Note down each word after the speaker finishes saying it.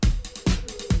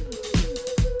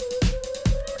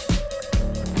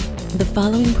The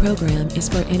following program is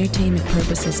for entertainment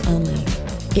purposes only.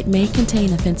 It may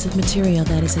contain offensive material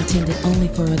that is intended only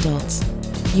for adults.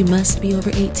 You must be over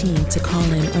 18 to call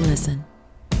in or listen.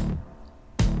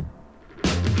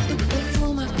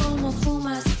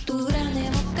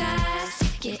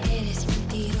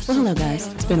 Well, hello guys.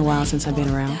 It's been a while since I've been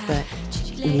around, but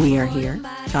we are here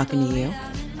talking to you.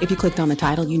 If you clicked on the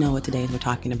title, you know what today we're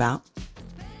talking about.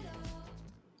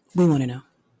 We want to know,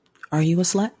 are you a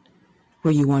slut? Were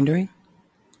you wondering,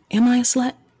 am I a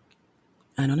slut?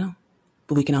 I don't know,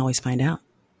 but we can always find out.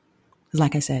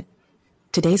 Like I said,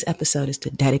 today's episode is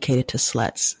dedicated to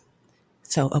sluts.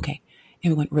 So, okay,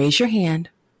 everyone, raise your hand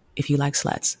if you like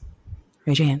sluts.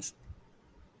 Raise your hands.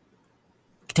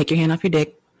 Take your hand off your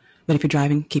dick, but if you're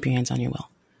driving, keep your hands on your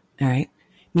wheel. All right?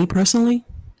 Me personally,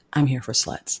 I'm here for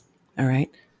sluts. All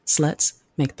right? Sluts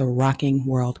make the rocking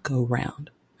world go round.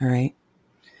 All right?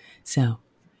 So,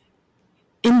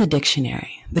 in the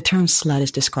dictionary, the term slut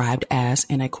is described as,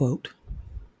 and I quote,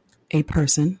 a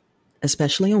person,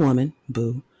 especially a woman,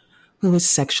 boo, who is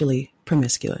sexually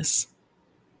promiscuous.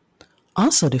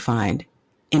 Also defined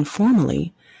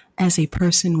informally as a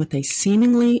person with a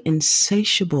seemingly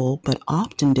insatiable but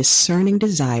often discerning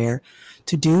desire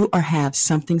to do or have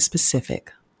something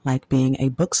specific, like being a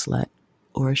book slut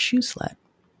or a shoe slut.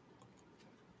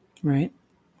 Right?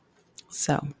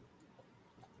 So,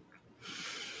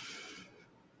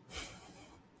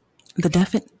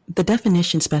 the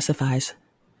definition specifies.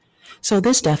 So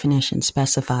this definition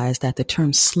specifies that the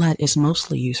term slut is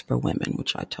mostly used for women,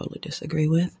 which I totally disagree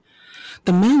with.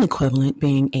 The male equivalent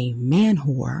being a man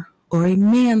whore or a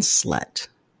man slut.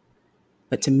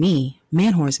 But to me,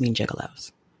 man whores mean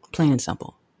gigolos. Plain and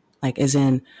simple. Like, as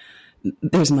in,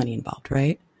 there's money involved,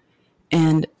 right?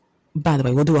 And by the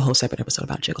way, we'll do a whole separate episode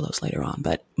about gigolos later on.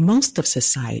 But most of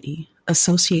society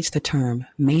associates the term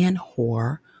man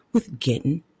whore with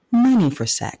getting money for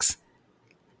sex.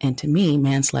 And to me,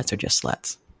 man sluts are just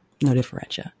sluts. No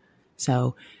differential.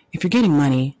 So if you're getting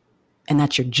money and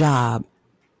that's your job,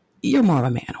 you're more of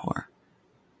a man whore.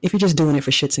 If you're just doing it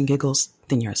for shits and giggles,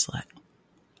 then you're a slut.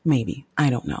 Maybe. I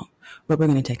don't know. But we're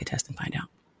going to take a test and find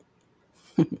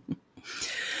out.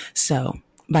 So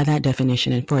by that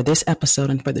definition, and for this episode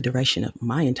and for the duration of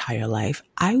my entire life,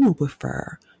 I will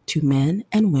refer to men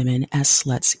and women as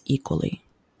sluts equally.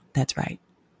 That's right.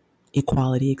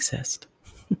 Equality exists.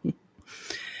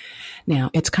 Now,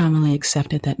 it's commonly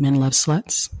accepted that men love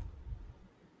sluts.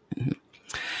 Mm-hmm.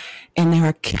 And there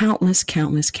are countless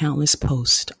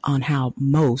posts on how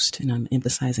most, and I'm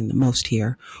emphasizing the most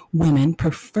here, women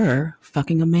prefer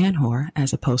fucking a man whore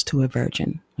as opposed to a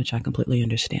virgin, which I completely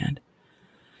understand.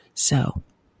 So,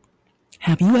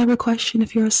 have you ever questioned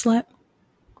if you're a slut?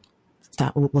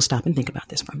 We'll stop and think about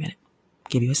this for a minute.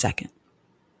 Give you a second.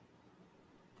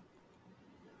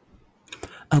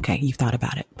 Okay, you've thought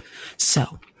about it.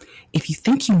 So, if you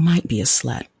think you might be a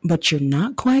slut, but you're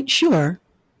not quite sure,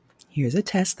 here's a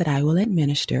test that I will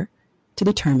administer to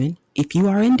determine if you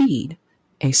are indeed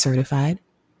a certified,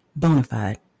 bona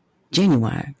fide,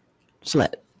 genuine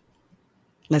slut.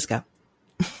 Let's go.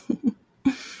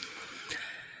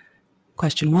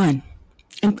 Question 1.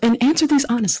 And answer these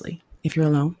honestly. If you're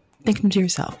alone, think them to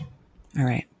yourself. All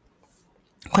right.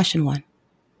 Question 1.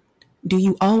 Do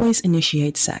you always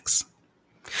initiate sex?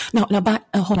 No, but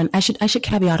hold on. I should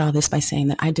caveat all this by saying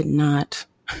that I did not,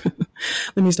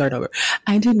 let me start over.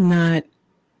 I did not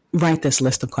write this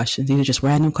list of questions. These are just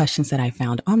random questions that I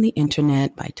found on the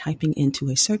internet by typing into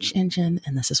a search engine,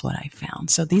 and this is what I found.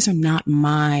 So these are not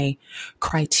my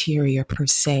criteria per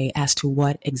se as to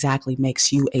what exactly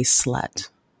makes you a slut.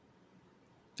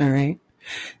 All right?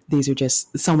 These are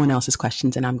just someone else's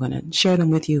questions, and I'm going to share them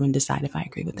with you and decide if I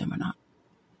agree with them or not.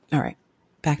 All right.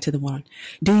 Back to the one.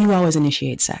 Do you always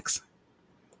initiate sex?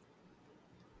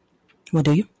 Well,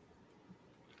 do you?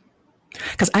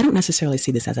 Because I don't necessarily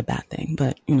see this as a bad thing,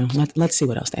 but, let's see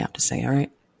what else they have to say, all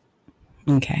right?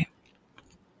 Okay.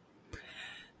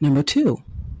 Number 2,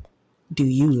 do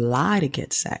you lie to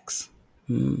get sex?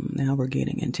 Now we're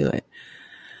getting into it.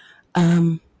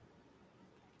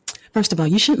 First of all,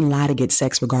 you shouldn't lie to get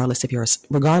sex regardless if you're a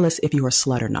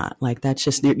slut or not. Like, that's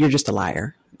just, you're just a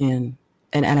liar.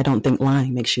 And I don't think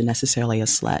lying makes you necessarily a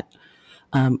slut.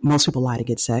 Most people lie to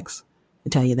get sex. They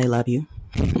tell you they love you.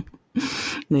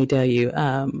 They tell you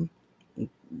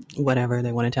whatever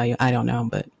they want to tell you. I don't know,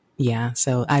 but yeah.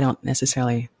 So I don't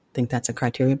necessarily think that's a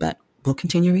criteria, but we'll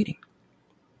continue reading.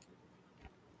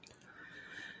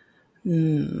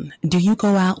 Do you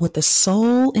go out with the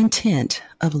sole intent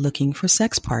of looking for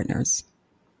sex partners?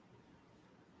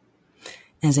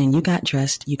 As in, you got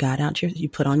dressed, you got out you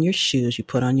put on your shoes, you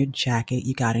put on your jacket,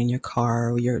 you got in your car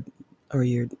or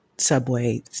your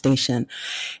subway station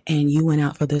and you went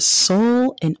out for the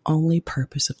sole and only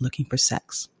purpose of looking for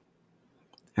sex.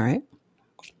 All right?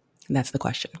 That's the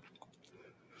question.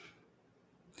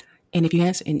 And if you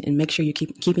answer, and make sure you're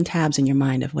keeping tabs in your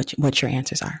mind of what your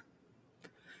answers are.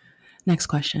 Next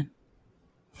question.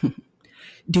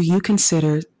 Do you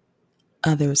consider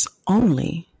others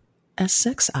only as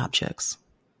sex objects?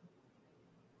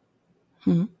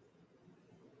 I'll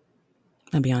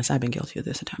be honest, I've been guilty of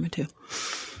this a time or two.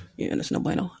 Yeah, that's no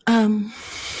bueno.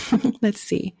 Let's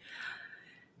see.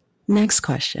 Next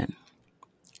question.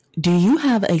 Do you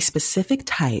have a specific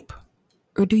type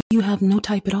or do you have no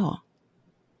type at all?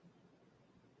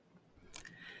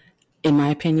 In my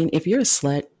opinion, if you're a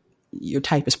slut, your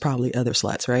type is probably other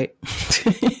sluts, right?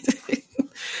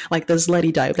 Like the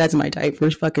slutty type. That's my type for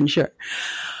fucking sure.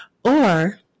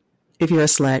 Or if you're a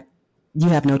slut, you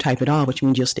have no type at all, which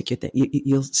means you'll stick your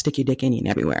dick in and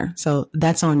everywhere. So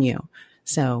that's on you.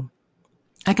 So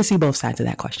I can see both sides of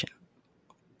that question.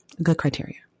 Good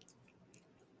criteria.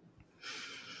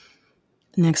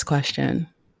 Next question.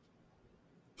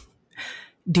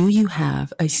 Do you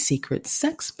have a secret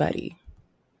sex buddy?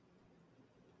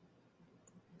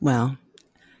 Well,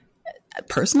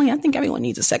 personally, I think everyone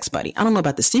needs a sex buddy. I don't know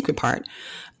about the secret part.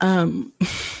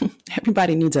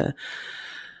 Everybody needs a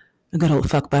good old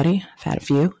fuck buddy. I've had a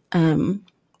few.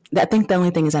 I think the only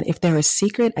thing is that if they're a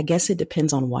secret, I guess it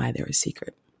depends on why they're a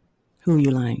secret. Who are you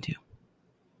lying to?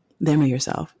 Them or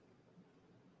yourself?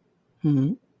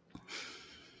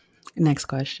 Next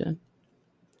question.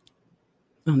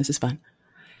 Oh, this is fun.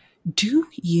 Do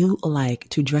you like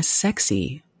to dress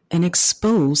sexy and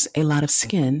expose a lot of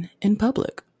skin in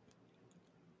public?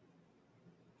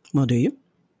 Well, do you?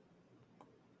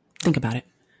 Think about it.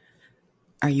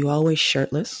 Are you always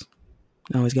shirtless?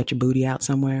 Always got your booty out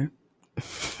somewhere?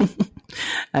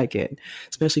 I kid,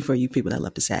 especially for you people that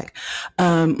love to sag.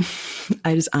 I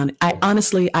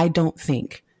honestly don't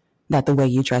think that the way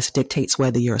you dress dictates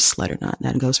whether you're a slut or not.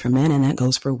 That goes for men and that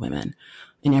goes for women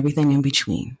and everything in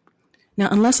between. Now,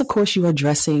 unless, of course, you are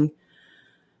dressing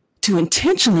to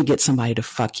intentionally get somebody to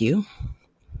fuck you,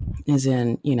 as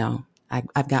in,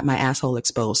 I've got my asshole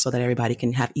exposed so that everybody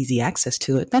can have easy access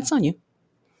to it. That's on you.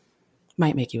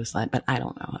 Might make you a slut, but I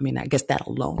don't know. I mean, I guess that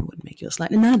alone would make you a slut.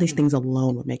 And none of these things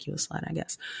alone would make you a slut, I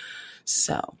guess.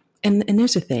 So, and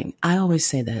there's the thing. I always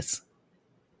say this.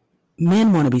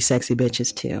 Men want to be sexy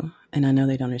bitches too. And I know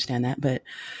they don't understand that, but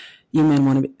you men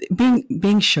want to be,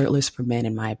 being shirtless for men,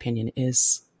 in my opinion,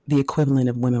 is the equivalent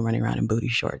of women running around in booty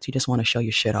shorts. You just want to show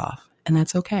your shit off. And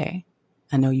that's okay.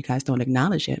 I know you guys don't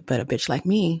acknowledge it, but a bitch like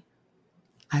me,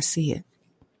 I see it.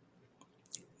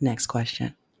 Next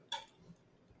question.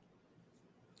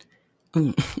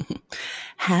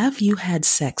 Have you had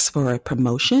sex for a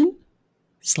promotion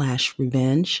 /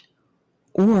 revenge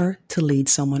or to lead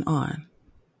someone on?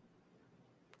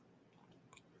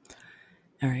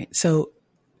 All right. So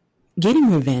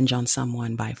getting revenge on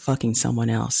someone by fucking someone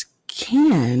else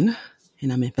can,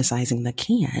 and I'm emphasizing the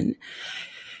can,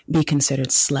 be considered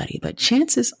slutty, but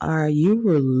chances are you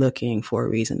were looking for a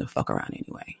reason to fuck around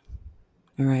anyway.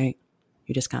 All right.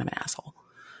 You're just kind of an asshole.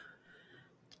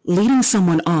 Leading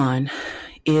someone on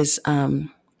is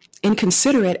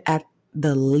inconsiderate at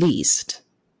the least,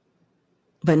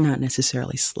 but not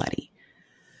necessarily slutty.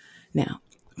 Now,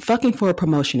 fucking for a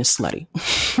promotion is slutty.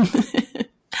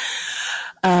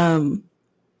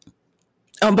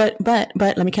 But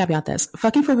let me caveat this.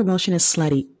 Fucking for a promotion is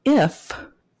slutty if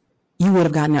you would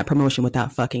have gotten that promotion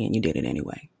without fucking and you did it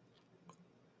anyway.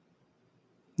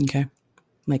 Okay?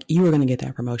 Like, you were going to get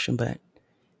that promotion, but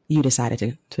you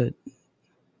decided to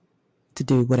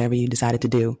do whatever you decided to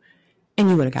do, and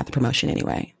you would have got the promotion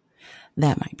anyway.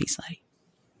 That might be slutty.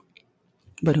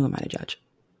 But who am I to judge?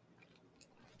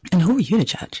 And who are you to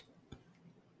judge?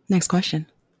 Next question.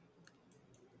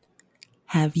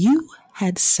 Have you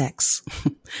had sex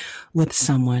with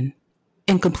someone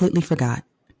and completely forgot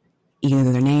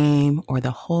either their name or the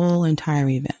whole entire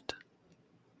event?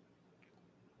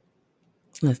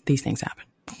 These things happen.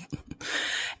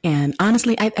 And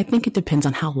honestly, I think it depends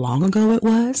on how long ago it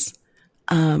was.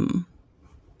 I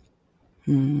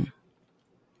mean,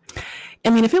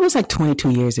 if it was like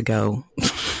 22 years ago,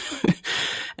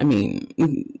 I mean,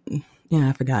 yeah,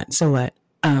 I forgot. So what?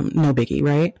 No biggie,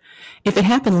 right? If it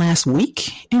happened last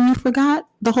week and you forgot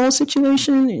the whole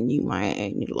situation, and you might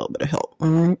need a little bit of help, all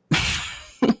right?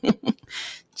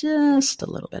 Just a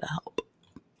little bit of help.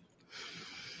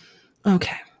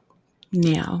 Okay.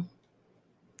 Now,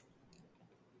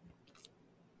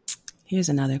 here's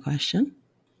another question.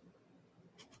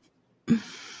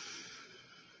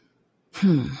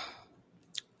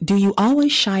 Do you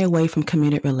always shy away from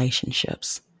committed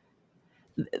relationships?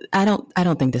 I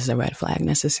don't think this is a red flag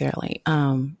necessarily.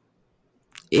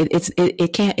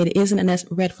 It isn't a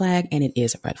red flag, and it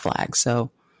is a red flag.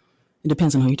 So it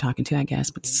depends on who you're talking to, I guess,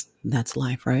 but that's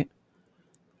life, right?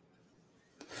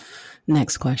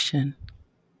 Next question.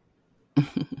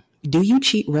 Do you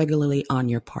cheat regularly on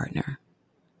your partner?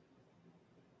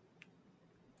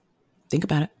 Think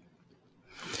about it.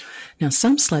 Now,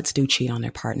 some sluts do cheat on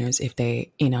their partners if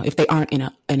they aren't in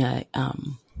a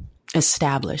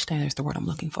established, there's the word I'm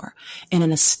looking for, in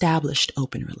an established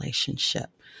open relationship.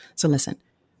 So listen,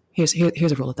 here's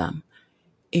a rule of thumb.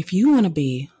 If you want to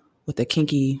be with a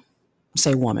kinky,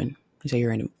 say, woman, say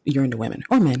you're into women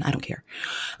or men, I don't care.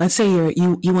 Let's say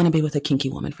you want to be with a kinky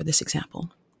woman for this example.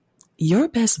 Your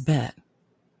best bet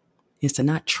is to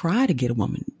not try to get a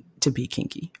woman to be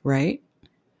kinky, right?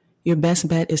 Your best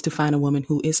bet is to find a woman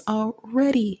who is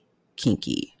already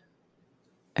kinky.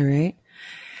 All right?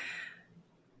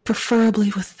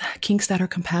 Preferably with kinks that are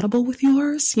compatible with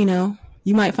yours. You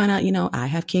might find out, I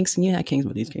have kinks and you have kinks,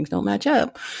 but these kinks don't match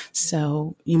up.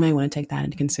 So you may want to take that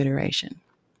into consideration.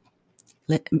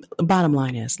 Bottom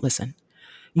line is, listen,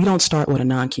 you don't start with a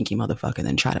non-kinky motherfucker and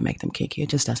then try to make them kinky. It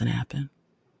just doesn't happen.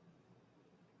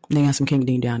 They got some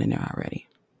kinky down in there already.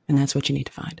 And that's what you need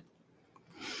to find.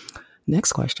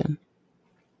 Next question.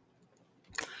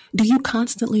 Do you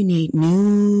constantly need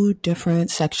new, different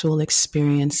sexual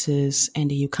experiences? And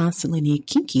do you constantly need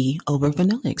kinky over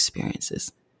vanilla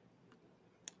experiences?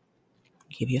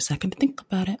 I'll give you a second to think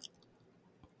about it.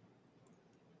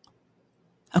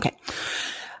 Okay.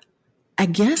 I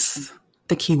guess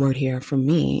the key word here for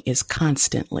me is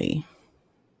constantly.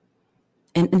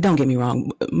 And don't get me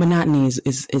wrong, monotony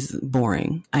is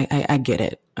boring. I get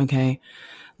it, okay?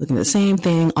 Looking at the same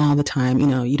thing all the time.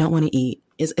 You don't want to eat.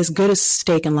 As good as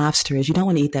steak and lobster is, you don't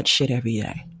want to eat that shit every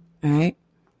day, all right?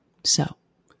 So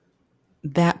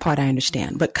that part I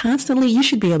understand. But constantly, you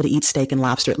should be able to eat steak and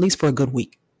lobster at least for a good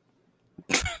week.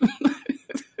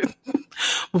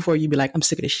 Before you be like, I'm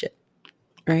sick of this shit,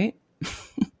 right?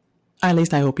 At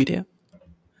least I hope you do.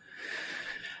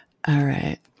 All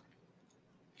right.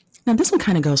 Now, this one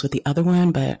kind of goes with the other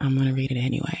one, but I'm going to read it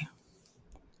anyway.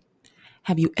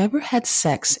 Have you ever had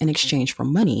sex in exchange for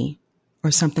money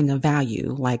or something of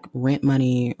value, like rent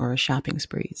money or shopping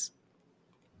sprees?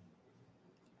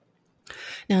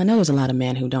 Now, I know there's a lot of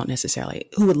men who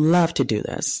would love to do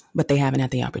this, but they haven't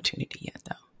had the opportunity yet,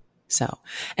 though. So,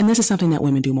 and this is something that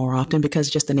women do more often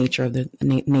because just the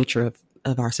nature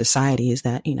of our society is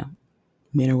that,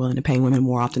 men are willing to pay women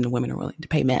more often than women are willing to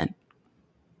pay men.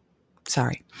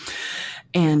 Sorry.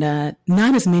 And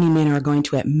not as many men are going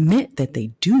to admit that they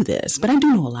do this, but I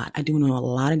do know a lot. I do know a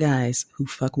lot of guys who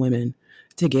fuck women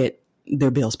to get their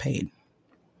bills paid.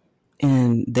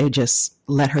 And they just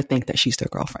let her think that she's their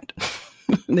girlfriend,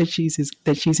 that she's his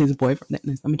boyfriend.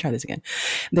 Let me try this again.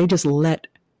 They just let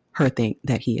her think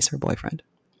that he is her boyfriend.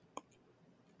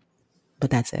 But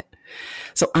that's it.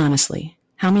 So honestly,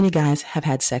 how many guys have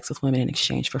had sex with women in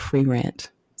exchange for free rent?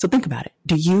 So think about it.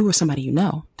 Do you or somebody you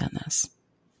know done this?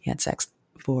 You had sex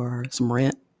for some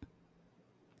rent?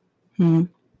 You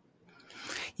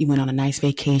went on a nice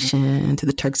vacation to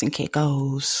the Turks and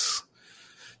Caicos,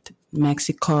 to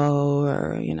Mexico,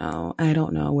 or, I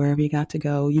don't know, wherever you got to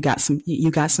go. You got some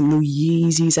new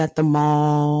Yeezys at the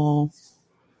mall.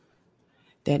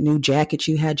 That new jacket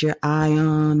you had your eye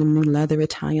on, the new leather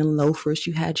Italian loafers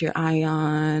you had your eye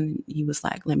on. You was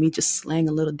like, let me just slang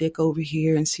a little dick over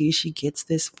here and see if she gets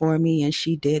this for me. And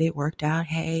she did. It worked out.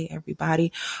 Hey,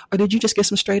 everybody. Or did you just get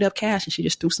some straight up cash and she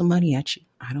just threw some money at you?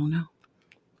 I don't know.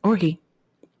 Or he.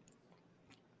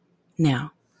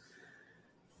 Now,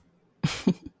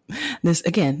 this,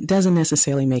 again, doesn't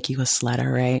necessarily make you a slut,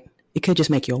 all right? It could just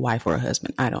make you a wife or a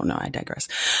husband. I don't know. I digress.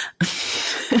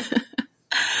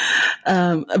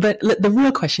 But the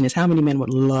real question is, how many men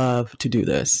would love to do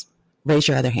this? Raise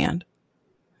your other hand.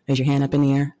 Raise your hand up in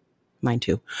the air. Mine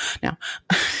too. Now,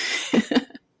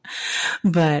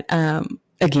 but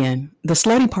again, the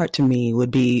slutty part to me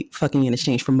would be fucking in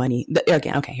exchange for money.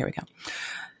 Again, okay, here we go.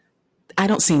 I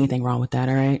don't see anything wrong with that.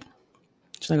 All right.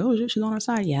 She's like, oh, she's on her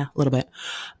side. Yeah, a little bit.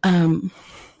 How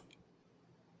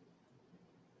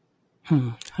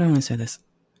do I want to say this?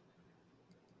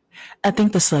 I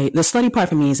think the slutty part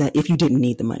for me is that if you didn't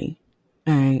need the money,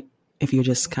 all right, if you're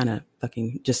just kind of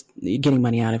fucking just getting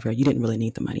money out of her, you didn't really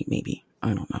need the money, maybe.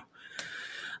 I don't know.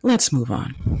 Let's move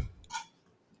on.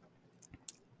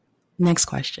 Next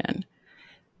question.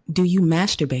 Do you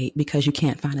masturbate because you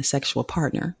can't find a sexual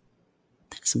partner?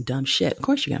 That's some dumb shit. Of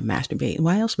course you're going to masturbate.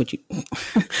 Why else would you?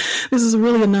 This is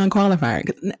really a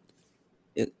non-qualifier.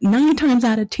 9 times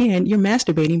out of 10, you're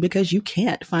masturbating because you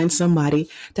can't find somebody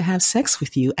to have sex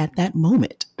with you at that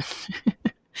moment.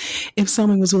 If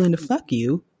someone was willing to fuck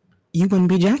you, you wouldn't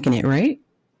be jacking it, right?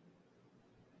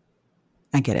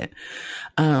 I get it.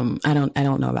 I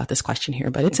don't know about this question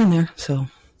here, but it's in there, so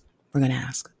we're gonna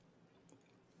ask.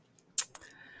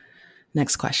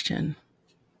 Next question.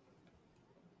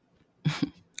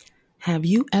 Have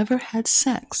you ever had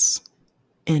sex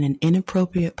in an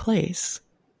inappropriate place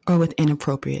or with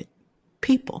inappropriate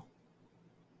people?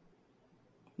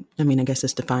 I mean, I guess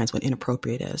this defines what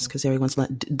inappropriate is, because everyone's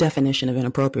definition of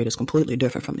inappropriate is completely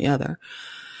different from the other.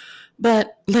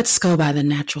 But let's go by the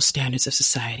natural standards of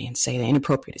society and say that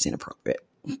inappropriate is inappropriate.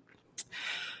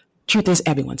 Truth is,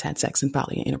 everyone's had sex in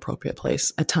probably an inappropriate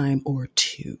place, a time or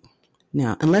two.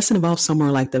 Now, unless it involves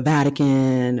somewhere like the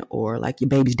Vatican or like your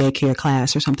baby's daycare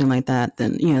class or something like that,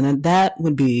 then, that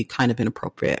would be kind of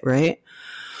inappropriate, right?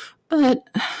 But,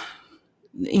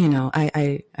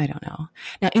 I don't know.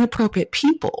 Now, inappropriate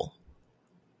people.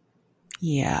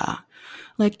 Yeah.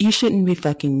 Like, you shouldn't be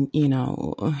fucking,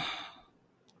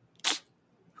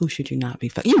 who should you not be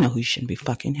fucking? You know who you shouldn't be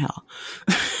fucking, hell.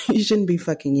 You shouldn't be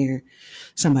fucking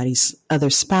somebody's other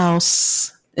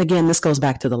spouse. Again, this goes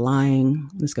back to the lying.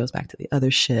 This goes back to the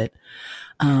other shit.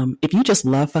 If you just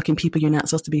love fucking people you're not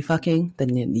supposed to be fucking, then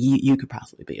you could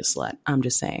possibly be a slut. I'm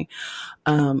just saying.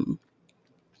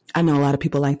 I know a lot of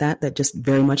people like that just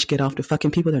very much get off to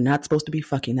fucking people they're not supposed to be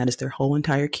fucking. That is their whole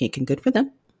entire kink, and good for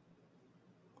them.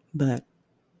 But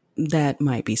that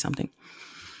might be something.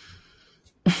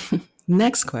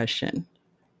 Next question.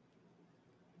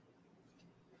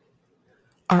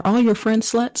 Are all your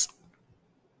friends sluts?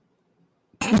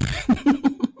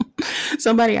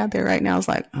 Somebody out there right now is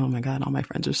like, oh my God, all my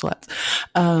friends are sluts.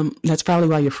 That's probably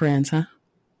why you're friends, huh?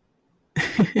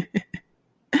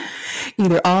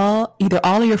 Either all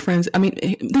of your friends, I mean,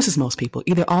 this is most people.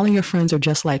 Either all of your friends are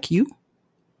just like you,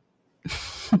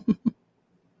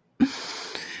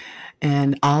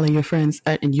 and all of your friends,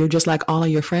 and you're just like all of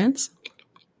your friends,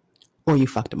 or you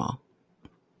fucked them all.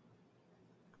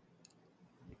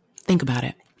 Think about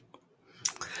it.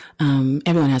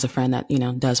 Everyone has a friend that,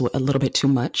 does a little bit too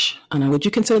much. I know. Would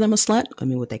you consider them a slut? I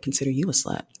mean, would they consider you a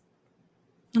slut?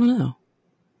 I don't know.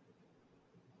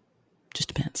 Just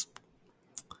depends.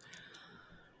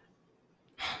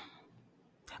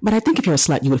 But I think if you're a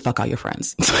slut, you would fuck all your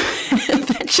friends.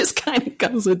 That just kind of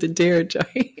goes with the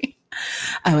territory.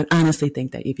 I would honestly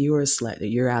think that if you were a slut, that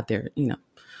you're out there,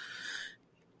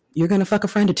 you're going to fuck a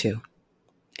friend or two.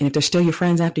 And if they're still your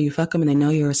friends after you fuck them and they know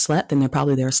you're a slut, then they're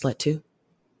a slut too.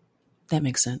 That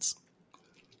makes sense.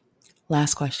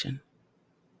 Last question.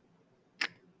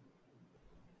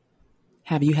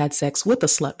 Have you had sex with a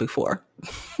slut before?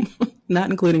 Not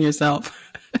including yourself.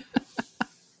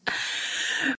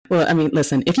 Well, I mean,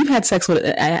 listen, if you've had sex with,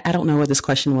 I don't know what this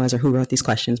question was or who wrote these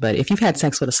questions, but if you've had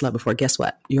sex with a slut before, guess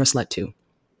what? You're a slut too.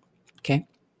 Okay?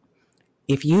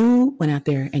 If you went out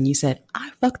there and you said,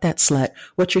 I fucked that slut,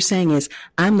 what you're saying is,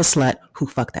 I'm the slut who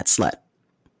fucked that slut.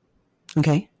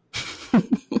 Okay?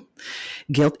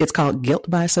 Guilt. It's called guilt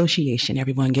by association.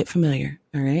 Everyone get familiar.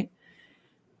 All right?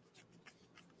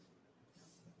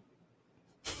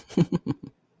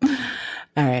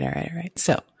 All right.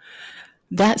 So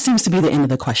that seems to be the end of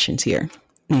the questions here.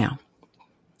 Now,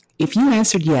 if you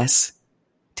answered yes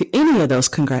to any of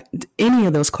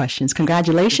those questions,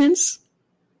 congratulations.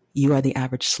 You are the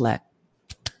average slut.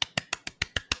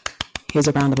 Here's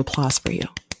a round of applause for you.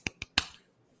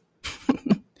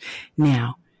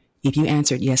 Now, if you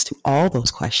answered yes to all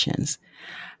those questions,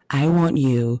 I want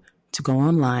you to go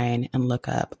online and look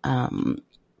up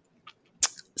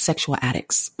sexual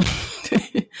addicts.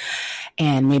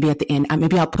 And maybe at the end,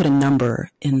 maybe I'll put a number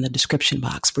in the description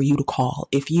box for you to call.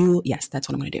 Yes, that's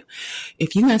what I'm going to do.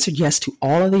 If you answered yes to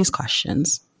all of these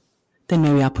questions, then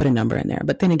maybe I'll put a number in there.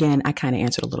 But then again, I kind of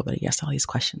answered a little bit of yes to all these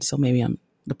questions. So maybe I'm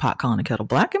the pot calling the kettle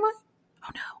black, am I? Oh,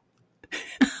 no.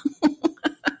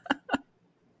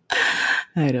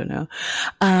 I don't know.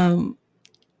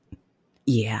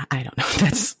 Yeah, I don't know.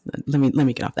 Let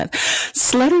me get off that.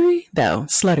 Sluttery, though.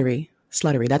 Sluttery.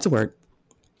 That's a word.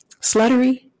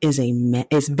 Sluttery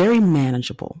is very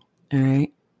manageable. All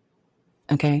right.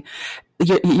 Okay.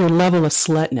 Your level of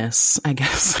slutness, I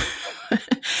guess,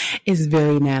 is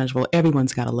very manageable.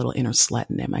 Everyone's got a little inner slut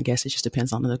in them. I guess it just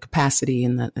depends on the capacity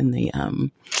and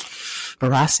the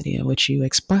veracity in which you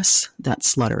express that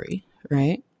sluttery.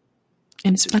 Right.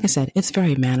 And it's, like I said, it's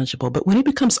very manageable. But when it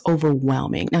becomes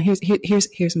overwhelming, now here's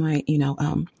my,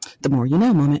 the more you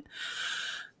know moment.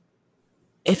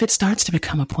 If it starts to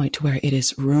become a point to where it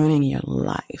is ruining your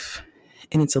life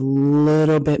and it's a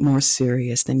little bit more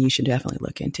serious, then you should definitely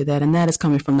look into that. And that is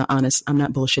coming from the honest, I'm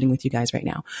not bullshitting with you guys right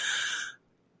now.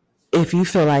 If you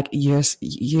feel like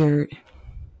you're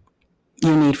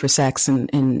your need for sex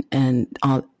and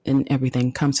all and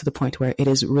everything comes to the point where it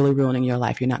is really ruining your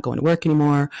life. You're not going to work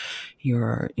anymore.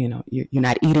 You're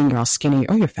not eating. You're all skinny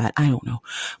or you're fat. I don't know.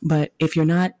 But if you're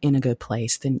not in a good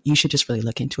place, then you should just really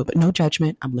look into it. But no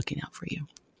judgment. I'm looking out for you.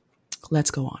 Let's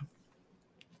go on.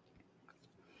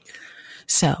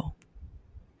 So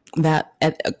that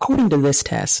according to this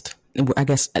test, I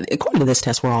guess according to this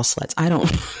test, we're all sluts. I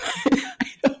don't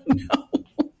know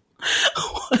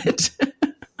what.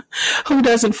 Who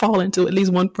doesn't fall into at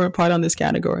least one part on this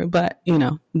category? But,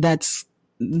 that's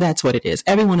what it is.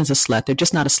 Everyone is a slut. They're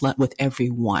just not a slut with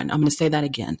everyone. I'm going to say that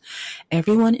again.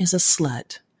 Everyone is a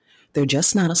slut. They're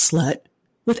just not a slut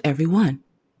with everyone.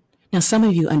 Now, some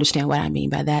of you understand what I mean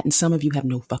by that, and some of you have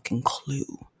no fucking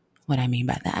clue what I mean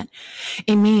by that.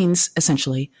 It means,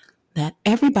 essentially, that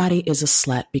everybody is a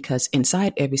slut because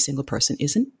inside every single person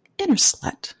is an inner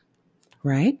slut,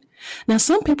 right? Now,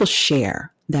 some people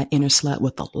share that inner slut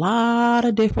with a lot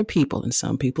of different people, and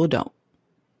some people don't.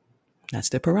 That's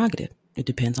their prerogative. It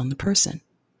depends on the person.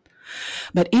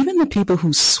 But even the people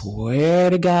who swear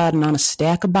to God and on a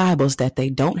stack of Bibles that they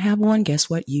don't have one, guess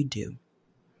what? You do.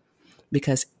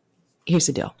 Because here's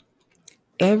the deal.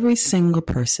 Every single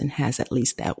person has at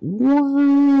least that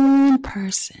one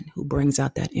person who brings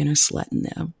out that inner slut in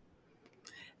them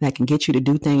that can get you to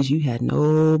do things you had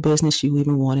no business you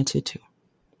even wanted to do.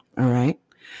 All right?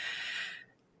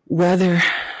 Whether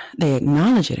they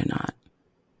acknowledge it or not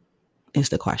is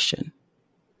the question.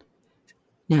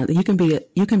 Now, you can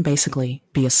basically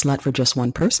be a slut for just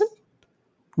one person,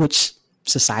 which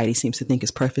society seems to think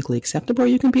is perfectly acceptable, or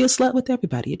you can be a slut with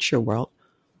everybody. It's your world.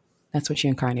 That's what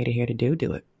you're incarnated here to do.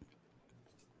 Do it.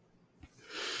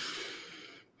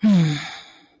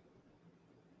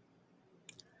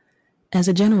 As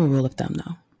a general rule of thumb,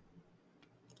 though,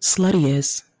 slutty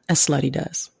is as slutty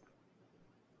does.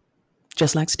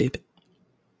 Just like stupid.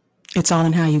 It's all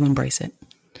in how you embrace it.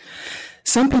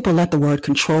 Some people let the word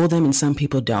control them and some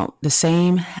people don't. The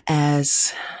same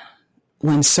as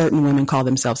when certain women call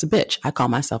themselves a bitch. I call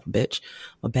myself a bitch.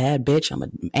 I'm a bad bitch. I'm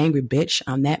an angry bitch.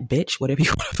 I'm that bitch, whatever you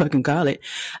want to fucking call it.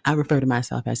 I refer to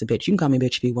myself as a bitch. You can call me a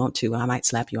bitch if you want to. I might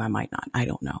slap you. I might not. I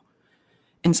don't know.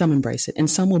 And some embrace it. And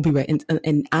some will be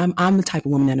and I'm the type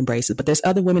of woman that embraces it. But there's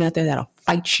other women out there that'll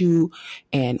fight you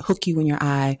and hook you in your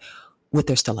eye with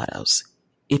their stilettos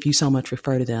if you so much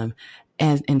refer to them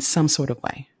as in some sort of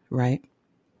way, right?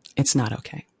 It's not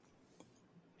okay.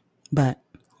 But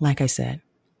like I said,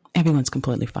 everyone's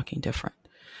completely fucking different.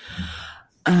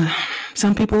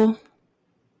 Some people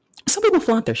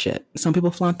flaunt their shit. Some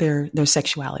people flaunt their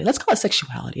sexuality. Let's call it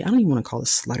sexuality. I don't even want to call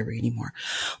this sluttery anymore.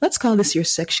 Let's call this your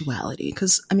sexuality.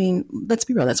 Because, let's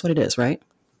be real. That's what it is, right?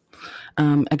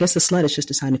 I guess the slut is just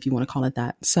deciding if you want to call it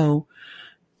that. So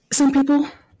some people,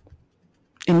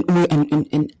 and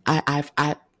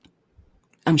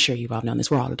I'm sure you've all known this.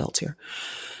 We're all adults here.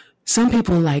 Some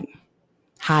people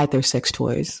hide their sex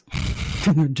toys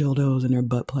and their dildos and their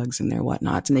butt plugs and their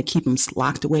whatnots, and they keep them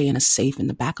locked away in a safe in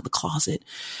the back of the closet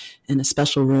in a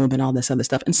special room and all this other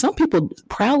stuff. And some people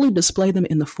proudly display them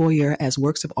in the foyer as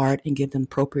works of art and give them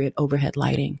appropriate overhead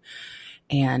lighting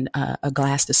and a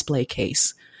glass display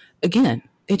case. Again,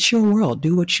 it's your world.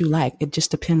 Do what you like. It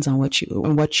just depends on what you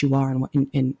are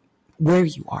and where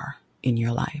you are in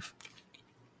your life.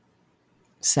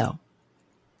 So,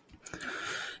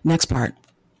 next part.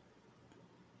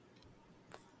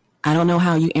 I don't know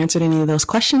how you answered any of those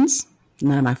questions.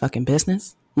 None of my fucking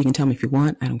business. You can tell me if you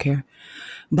want. I don't care.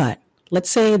 But let's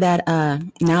say that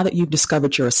now that you've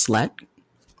discovered you're a slut,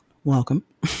 welcome.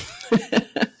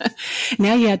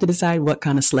 Now you have to decide what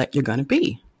kind of slut you're going to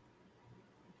be.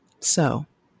 So,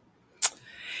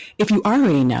 if you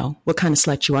already know what kind of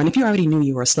slut you are, and if you already knew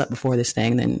you were a slut before this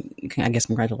thing, then I guess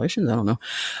congratulations. I don't know.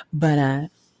 But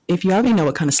if you already know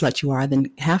what kind of slut you are, then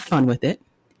have fun with it.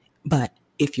 But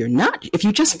if you're not, if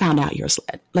you just found out you're a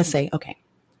slut, let's say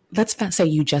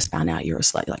you just found out you're a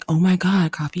slut. You're like, oh my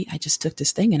God, Coffee, I just took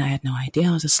this thing and I had no idea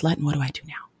I was a slut. And what do I do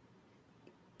now?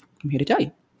 I'm here to tell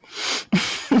you.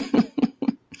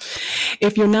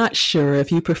 If you're not sure,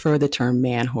 if you prefer the term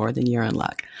man whore, then you're in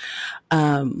luck.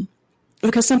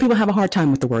 Because some people have a hard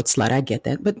time with the word slut. I get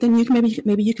that. But then you can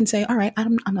maybe you can say, all right,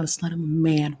 I'm not a slut, I'm a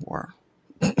man whore.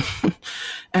 All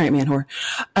right, man whore.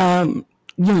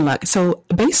 You're in luck. So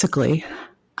basically,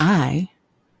 I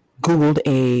Googled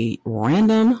a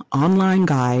random online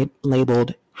guide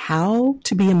labeled How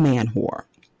to Be a Man Whore.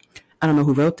 I don't know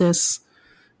who wrote this.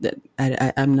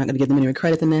 I'm not going to give them any more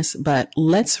credit than this, but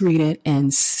let's read it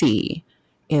and see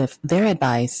if their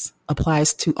advice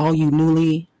applies to all you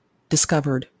newly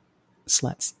discovered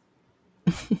sluts.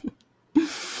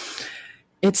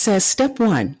 It says, step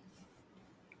 1.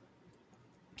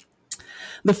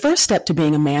 The first step to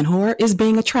being a man whore is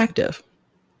being attractive.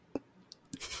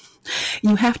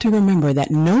 You have to remember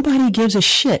that nobody gives a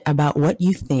shit about what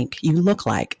you think you look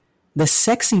like. The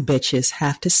sexy bitches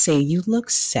have to say you look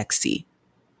sexy.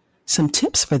 Some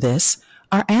tips for this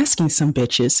are asking some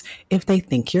bitches if they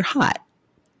think you're hot.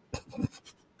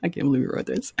 I can't believe we wrote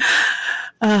this.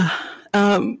 I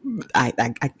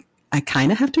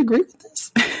kind of have to agree with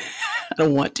this. I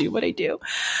don't want to, but I do.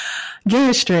 Get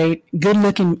it straight. Good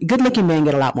looking men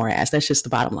get a lot more ass. That's just the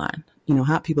bottom line. You know,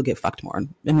 hot people get fucked more.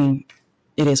 I mean,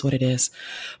 it is what it is.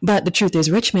 But the truth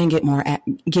is, rich men get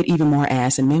even more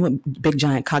ass, and men with big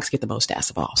giant cocks get the most ass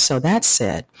of all. So that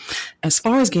said, as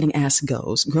far as getting ass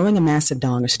goes, growing a massive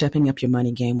dong or stepping up your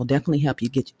money game will definitely help you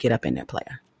get up in there,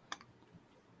 player.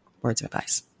 Words of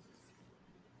advice.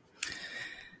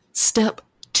 Step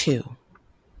 2.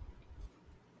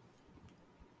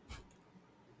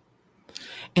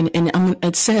 And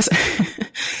it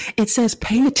says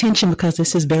pay attention because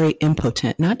this is very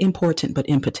impotent, not important, but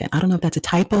impotent. I don't know if that's a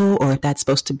typo or if that's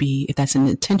an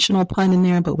intentional pun in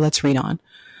there, but let's read on.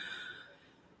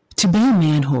 To be a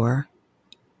man whore,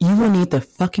 you will need the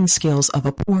fucking skills of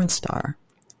a porn star.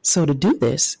 So to do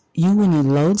this, you will need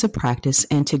loads of practice,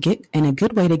 and a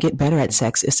good way to get better at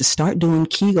sex is to start doing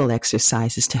Kegel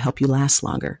exercises to help you last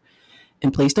longer.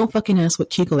 And please don't fucking ask what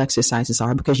Kegel exercises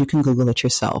are, because you can Google it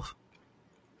yourself.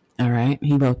 All right.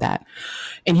 He wrote that.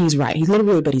 And he's right. He's a little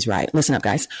rude, but he's right. Listen up,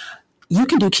 guys. You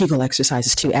can do Kegel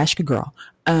exercises too. Ask your girl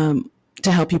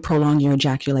to help you prolong your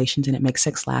ejaculations, and it makes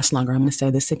sex last longer. I'm going to say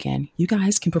this again. You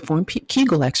guys can perform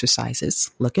Kegel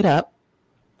exercises. Look it up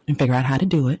and figure out how to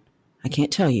do it. I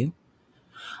can't tell you.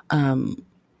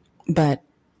 But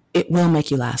it will make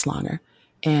you last longer.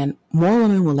 And more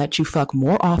women will let you fuck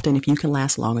more often if you can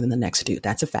last longer than the next dude.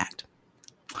 That's a fact.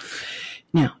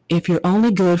 Now, if you're only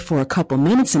good for a couple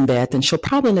minutes in bed, then she'll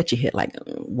probably let you hit like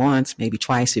once, maybe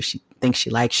twice if she thinks she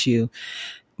likes you.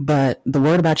 But the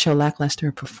word about your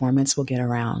lackluster performance will get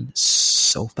around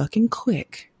so fucking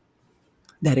quick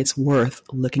that it's worth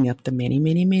looking up the many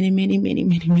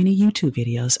YouTube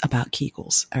videos about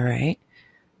Kegels, all right?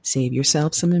 Save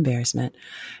yourself some embarrassment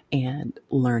and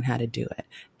learn how to do it.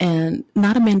 And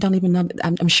not a man don't even know.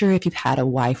 I'm sure if you've had a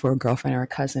wife or a girlfriend or a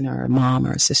cousin or a mom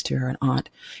or a sister or an aunt,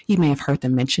 you may have heard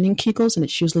them mentioning Kegels, and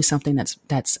it's usually something that's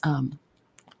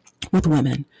with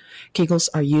women. Kegels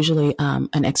are usually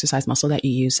an exercise muscle that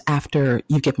you use after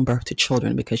you've given birth to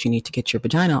children, because you need to get your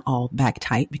vagina all back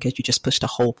tight because you just pushed a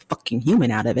whole fucking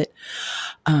human out of it.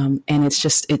 And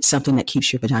it's something that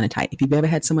keeps your vagina tight. If you've ever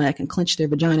had someone that can clench their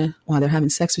vagina while they're having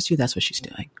sex with you, that's what she's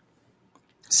doing.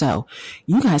 So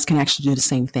you guys can actually do the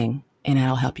same thing, and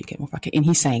that'll help you get more fucking. And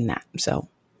he's saying that. So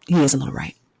he is a little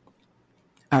right.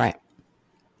 All right.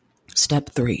 Step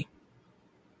 3.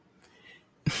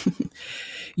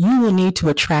 You will need to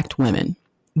attract women.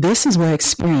 This is where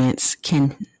experience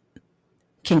can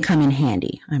come in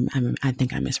handy. I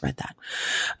think I misread that.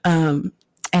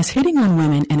 As hitting on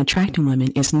women and attracting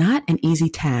women is not an easy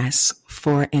task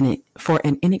for an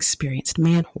inexperienced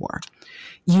man whore.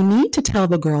 You need to tell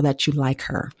the girl that you like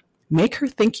her. Make her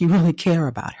think you really care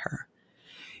about her.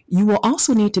 You will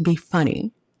also need to be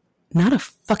funny. Not a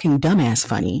fucking dumbass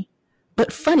funny,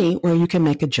 but funny where you can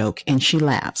make a joke and she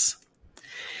laughs.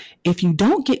 If you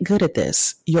don't get good at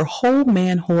this, your whole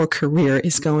man whore career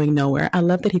is going nowhere. I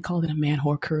love that he called it a man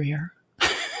whore career.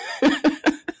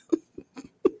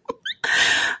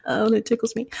 Oh, that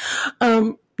tickles me.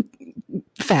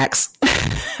 Facts.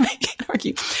 I can't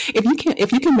argue.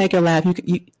 If you can make her laugh,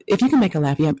 if you can make her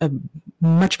laugh, you have a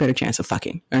much better chance of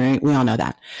fucking. All right, we all know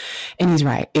that. And he's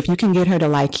right. If you can get her to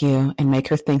like you and make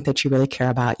her think that you really care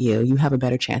about you, you have a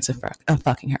better chance of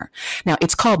fucking her. Now,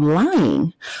 it's called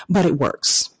lying, but it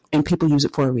works. And people use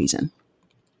it for a reason.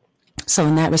 So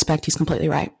in that respect, he's completely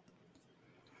right.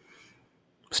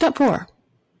 Step 4.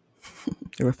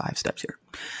 There were 5 steps here.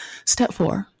 Step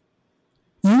 4.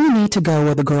 You need to go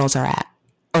where the girls are at,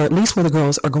 or at least where the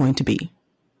girls are going to be.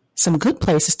 Some good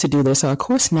places to do this are, of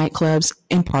course, nightclubs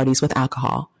and parties with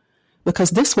alcohol, because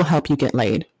this will help you get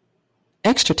laid.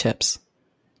 Extra tips.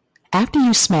 After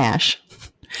you smash,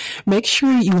 make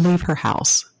sure you leave her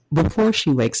house before she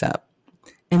wakes up.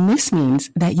 And this means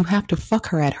that you have to fuck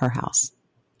her at her house,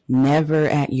 never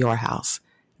at your house.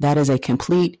 That is a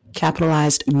complete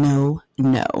capitalized no.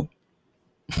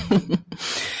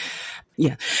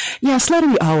 Yeah,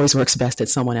 sluttery always works best at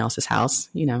someone else's house,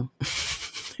 you know.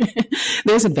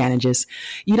 There's advantages.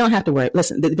 You don't have to worry.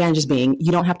 Listen, the advantages being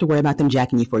you don't have to worry about them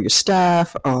jacking you for your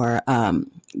stuff or,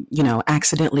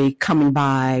 accidentally coming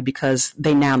by because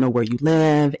they now know where you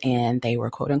live and they were,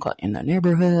 quote unquote, in the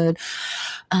neighborhood.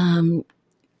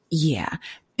 Yeah,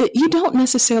 You don't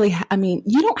necessarily,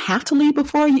 you don't have to leave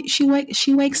before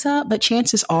she wakes up, but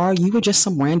chances are you were just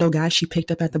some rando guy she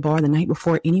picked up at the bar the night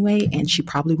before anyway, and she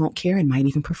probably won't care and might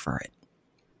even prefer it.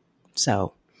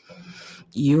 So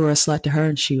you were a slut to her,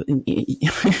 and she was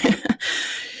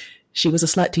a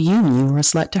slut to you, and you were a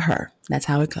slut to her. That's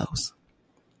how it goes.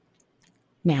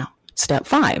 Now, step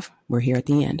 5, we're here at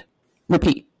the end.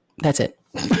 Repeat. That's it.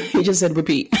 You just said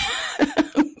repeat.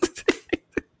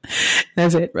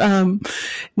 That's it.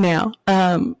 Now,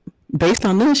 based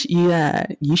on this,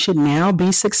 you should now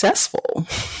be successful.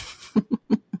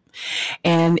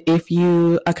 And if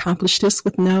you accomplish this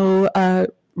with no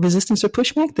resistance or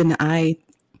pushback, then I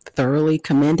thoroughly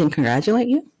commend and congratulate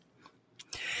you.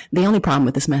 The only problem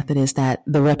with this method is that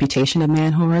the reputation of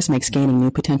man whores makes gaining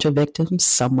new potential victims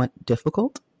somewhat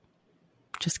difficult.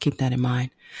 Just keep that in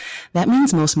mind. That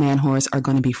means most man whores are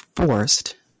going to be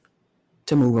forced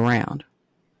to move around.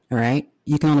 All right.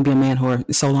 You can only be a man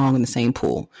whore so long in the same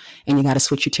pool, and you got to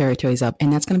switch your territories up.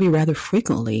 And that's going to be rather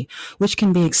frequently, which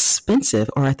can be expensive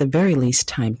or at the very least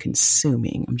time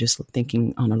consuming. I'm just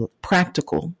thinking on a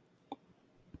practical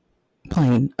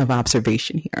plane of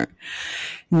observation here.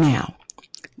 Now,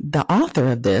 the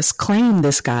author of this claimed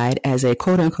this guide as a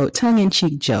quote unquote tongue in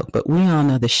cheek joke, but we all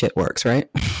know this shit works, right?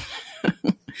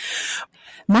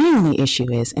 My only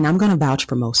issue is, and I'm going to vouch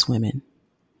for most women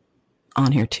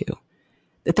on here too.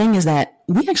 The thing is that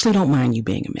we actually don't mind you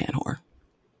being a man whore.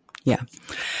 Yeah.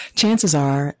 Chances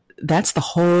are that's the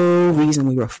whole reason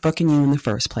we were fucking you in the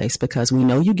first place, because we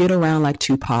know you get around like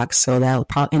Tupac, so that'll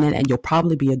probably, and you'll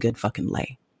probably be a good fucking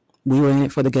lay. We were in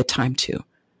it for the good time too.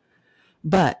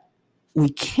 But we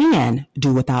can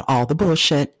do without all the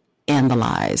bullshit and the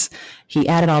lies. He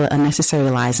added all the unnecessary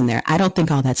lies in there. I don't think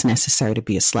all that's necessary to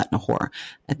be a slut and a whore.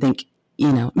 I think,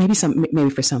 maybe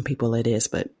for some people it is,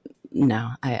 but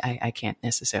no, I can't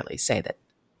necessarily say that.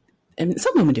 I mean,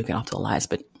 some women do get off to the lies,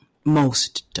 but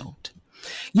most don't.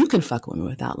 You can fuck women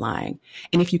without lying.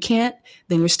 And if you can't,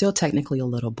 then you're still technically a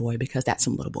little boy, because that's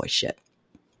some little boy shit.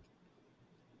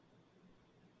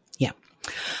 Yeah.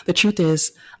 The truth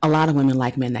is, a lot of women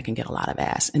like men that can get a lot of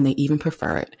ass, and they even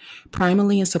prefer it.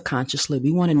 Primally and subconsciously,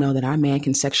 we want to know that our man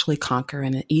can sexually conquer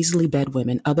and easily bed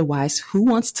women. Otherwise, who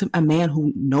wants a man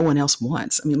who no one else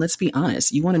wants? I mean, let's be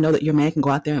honest. You want to know that your man can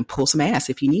go out there and pull some ass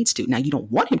if he needs to. Now, you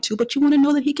don't want him to, but you want to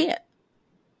know that he can.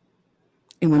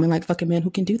 And women like fucking men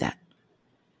who can do that.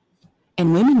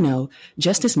 And women know,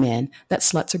 just as men, that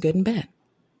sluts are good in bed.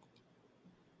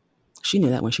 She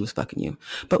knew that when she was fucking you.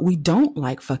 But we don't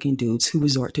like fucking dudes who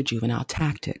resort to juvenile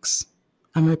tactics.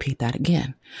 I'm going to repeat that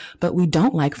again. But we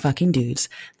don't like fucking dudes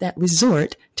that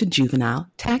resort to juvenile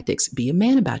tactics. Be a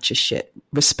man about your shit.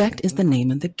 Respect is the name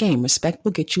of the game. Respect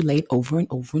will get you laid over and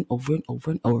over and over and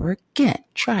over and over again.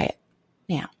 Try it.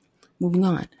 Now, moving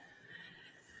on.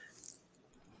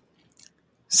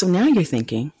 So now you're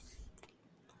thinking,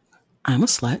 I'm a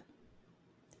slut.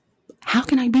 How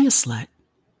can I be a slut?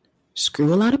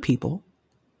 Screw a lot of people,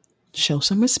 show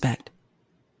some respect,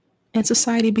 and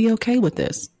society be okay with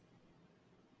this.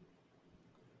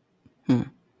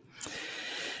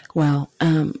 Well,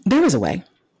 there is a way.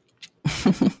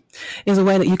 There's a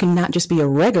way that you can not just be a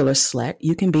regular slut,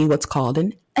 you can be what's called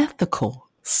an ethical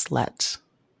slut.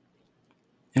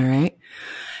 All right?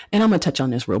 And I'm going to touch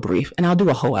on this real brief, and I'll do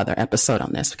a whole other episode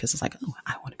on this, because it's like, oh,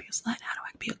 I want to be a slut. How do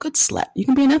I be a good slut? You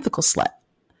can be an ethical slut.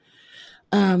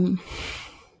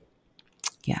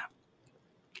 Yeah.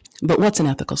 But what's an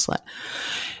ethical slut?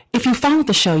 If you followed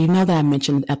the show, you know that I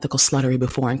mentioned ethical sluttery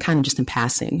before, and kind of just in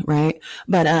passing, right?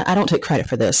 But I don't take credit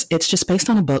for this. It's just based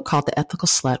on a book called The Ethical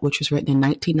Slut, which was written in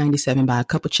 1997 by a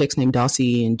couple chicks named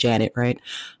Dulcie and Janet, right?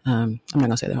 I'm not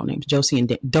going to say their whole names. Josie and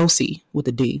Dosey with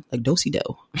a D, like Dosey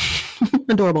Doe.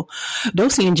 Adorable.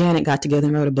 Dosey and Janet got together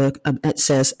and wrote a book that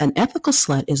says, an ethical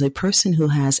slut is a person who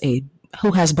has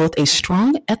both a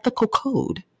strong ethical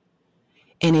code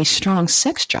and a strong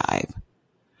sex drive,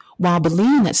 while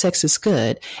believing that sex is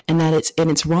good and that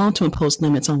it's wrong to impose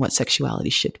limits on what sexuality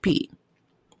should be.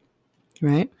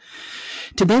 Right?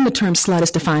 To them, the term slut is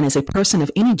defined as a person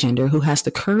of any gender who has the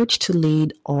courage to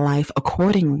lead life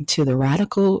according to the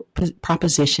radical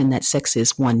proposition that sex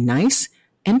is, one, nice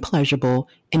and pleasurable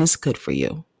and is good for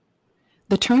you.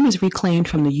 The term is reclaimed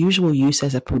from the usual use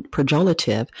as a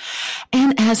pejorative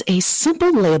and as a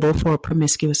simple label for a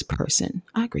promiscuous person.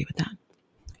 I agree with that.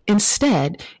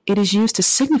 Instead, it is used to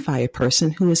signify a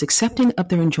person who is accepting of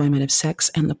their enjoyment of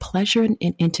sex and the pleasure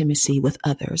and intimacy with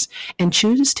others, and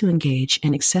chooses to engage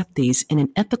and accept these in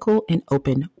an ethical and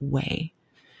open way.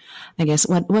 I guess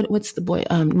what's the boy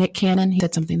Nick Cannon? He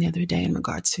said something the other day in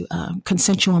regards to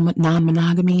consensual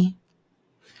non-monogamy.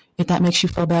 If that makes you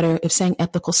feel better, if saying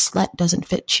ethical slut doesn't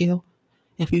fit you,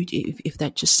 If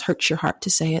that just hurts your heart to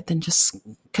say it, then just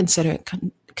consider it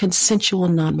consensual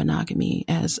non-monogamy,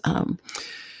 as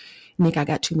Nick, I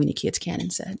got too many kids, Cannon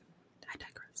said. I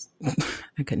digress.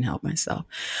 I couldn't help myself.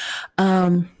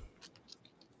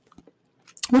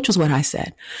 Which was what I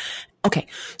said. Okay,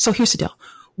 so here's the deal.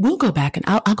 We'll go back and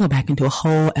I'll go back and do a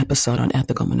whole episode on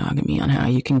ethical monogamy, on how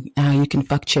you can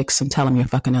fuck chicks and tell them you're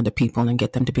fucking other people and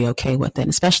get them to be okay with it. And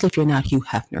especially if you're not Hugh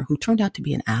Hefner, who turned out to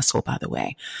be an asshole, by the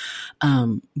way.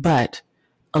 But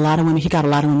a lot of women, he got a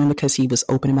lot of women because he was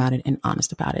open about it and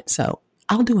honest about it. So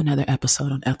I'll do another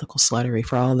episode on ethical sluttery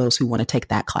for all those who want to take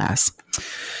that class.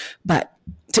 But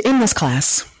to end this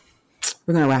class,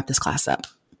 we're going to wrap this class up.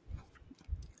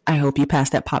 I hope you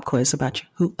passed that pop quiz about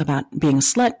being a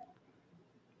slut.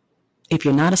 If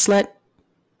you're not a slut,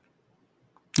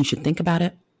 you should think about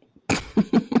it.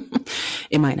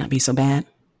 It might not be so bad.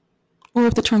 Or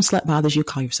if the term slut bothers you,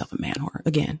 call yourself a man whore.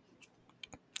 Again,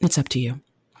 it's up to you.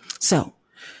 So,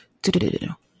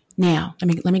 now,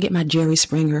 let me get my Jerry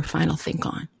Springer final think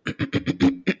on.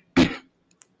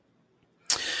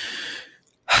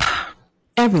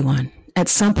 Everyone, at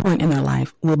some point in their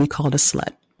life, will be called a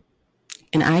slut.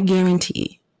 And I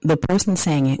guarantee the person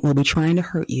saying it will be trying to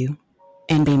hurt you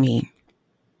and be mean.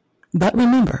 But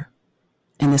remember,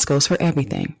 and this goes for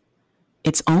everything,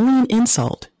 it's only an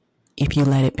insult if you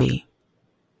let it be.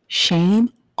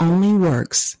 Shame only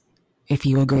works if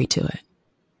you agree to it.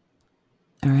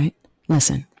 All right?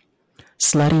 Listen,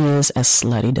 slutty is as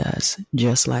slutty does,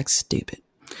 just like stupid.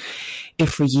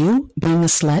 If for you, being a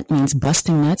slut means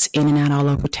busting nuts in and out all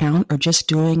over town, or just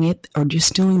doing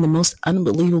the most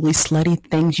unbelievably slutty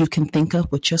things you can think of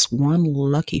with just one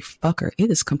lucky fucker, it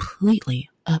is completely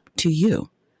up to you.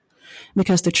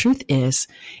 Because the truth is,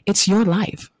 it's your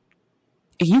life.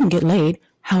 You can get laid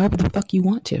however the fuck you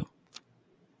want to.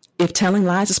 If telling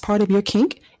lies is part of your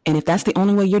kink, and if that's the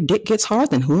only way your dick gets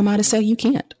hard, then who am I to say you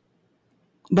can't?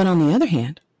 But on the other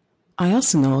hand, I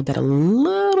also know that a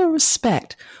little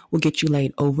respect will get you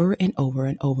laid over and over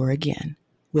and over again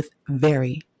with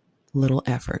very little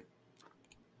effort.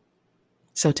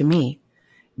 So to me,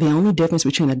 the only difference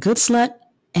between a good slut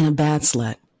and a bad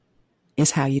slut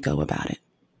is how you go about it.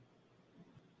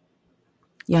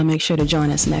 Y'all make sure to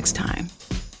join us next time.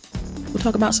 We'll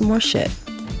talk about some more shit.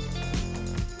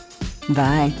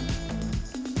 Bye.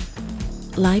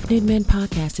 Live Nude Men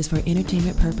Podcast is for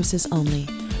entertainment purposes only.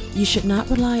 You should not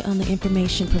rely on the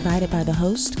information provided by the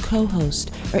host,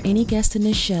 co-host, or any guest in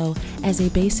this show as a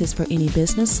basis for any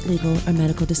business, legal, or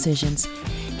medical decisions.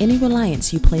 Any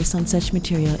reliance you place on such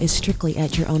material is strictly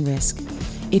at your own risk.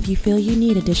 If you feel you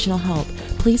need additional help,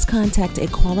 please contact a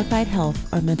qualified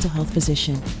health or mental health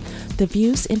physician. The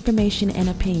views, information, and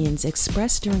opinions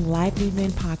expressed during Live Nude Men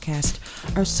Podcast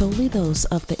are solely those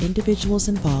of the individuals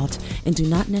involved and do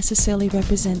not necessarily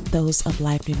represent those of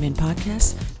Live Nude Men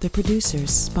Podcast, the producers,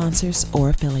 sponsors, or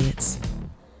affiliates.